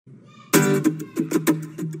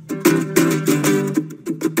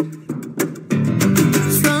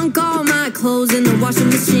Shrunk all my clothes in the washing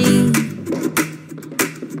machine,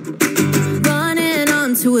 running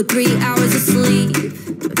on 2 or 3 hours of sleep.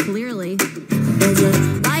 But clearly there's a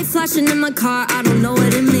light flashing in my car, I don't know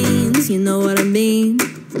what it means. You know what I mean?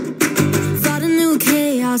 Thought a new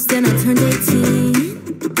chaos, then I turned 18.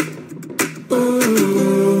 Oh,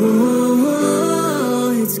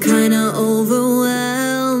 it's kinda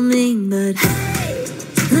overwhelming, but hey,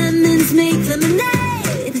 lemons make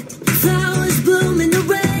lemonade, flowers bloom in the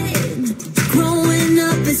rain. Growing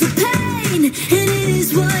up is a pain, and it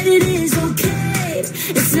is what it is, okay.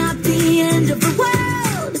 It's not the end of the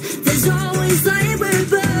world, there's always light where it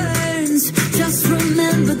burns. Just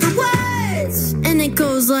remember the words, and it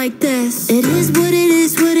goes like this. It is what it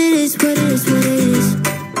is, what it is, what it is, what it is.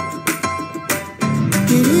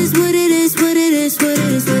 It is what it is, what it is, what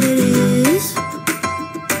it is, what it is.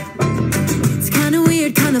 It's kinda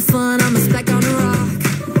weird, kinda fun, I'm a speck on a rock.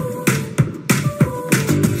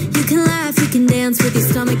 You can laugh, you can dance with your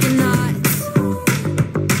stomach in knots.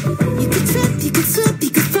 You could trip, you could slip,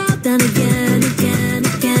 you could fall down again, again,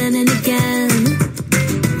 again, and again.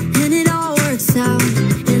 And it all works out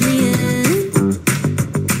in the end.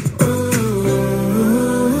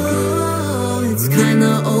 Oh, it's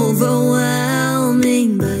kinda overwhelming,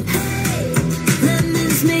 but hey,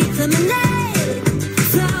 lemons make lemonade,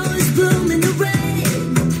 flowers bloom in the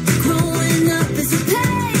rain. Growing up is a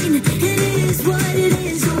pain, it is what it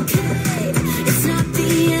is, okay. It's not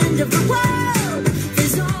the end of the world,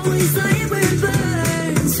 there's always light where it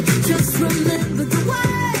burns. Just remember the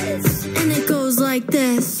words, and it goes like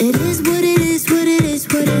this. It is what it is, what it is,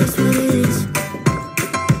 what it is, what it is.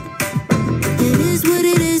 It is what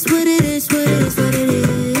it is, what it is, what it is, what it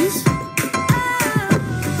is.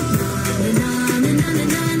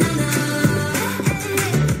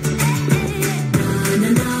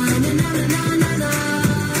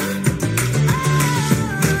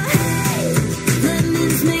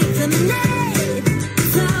 Lemons make lemonade,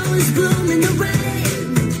 flowers bloom in the rain.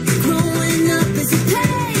 Growing up is a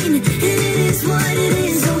pain, and it is what it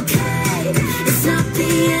is, okay. It's not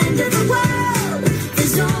the end of the world,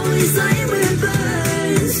 there's always light where it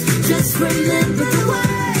burns. Just remember the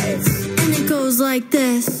words, and it goes like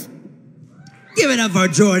this. Give it up for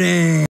Jordan.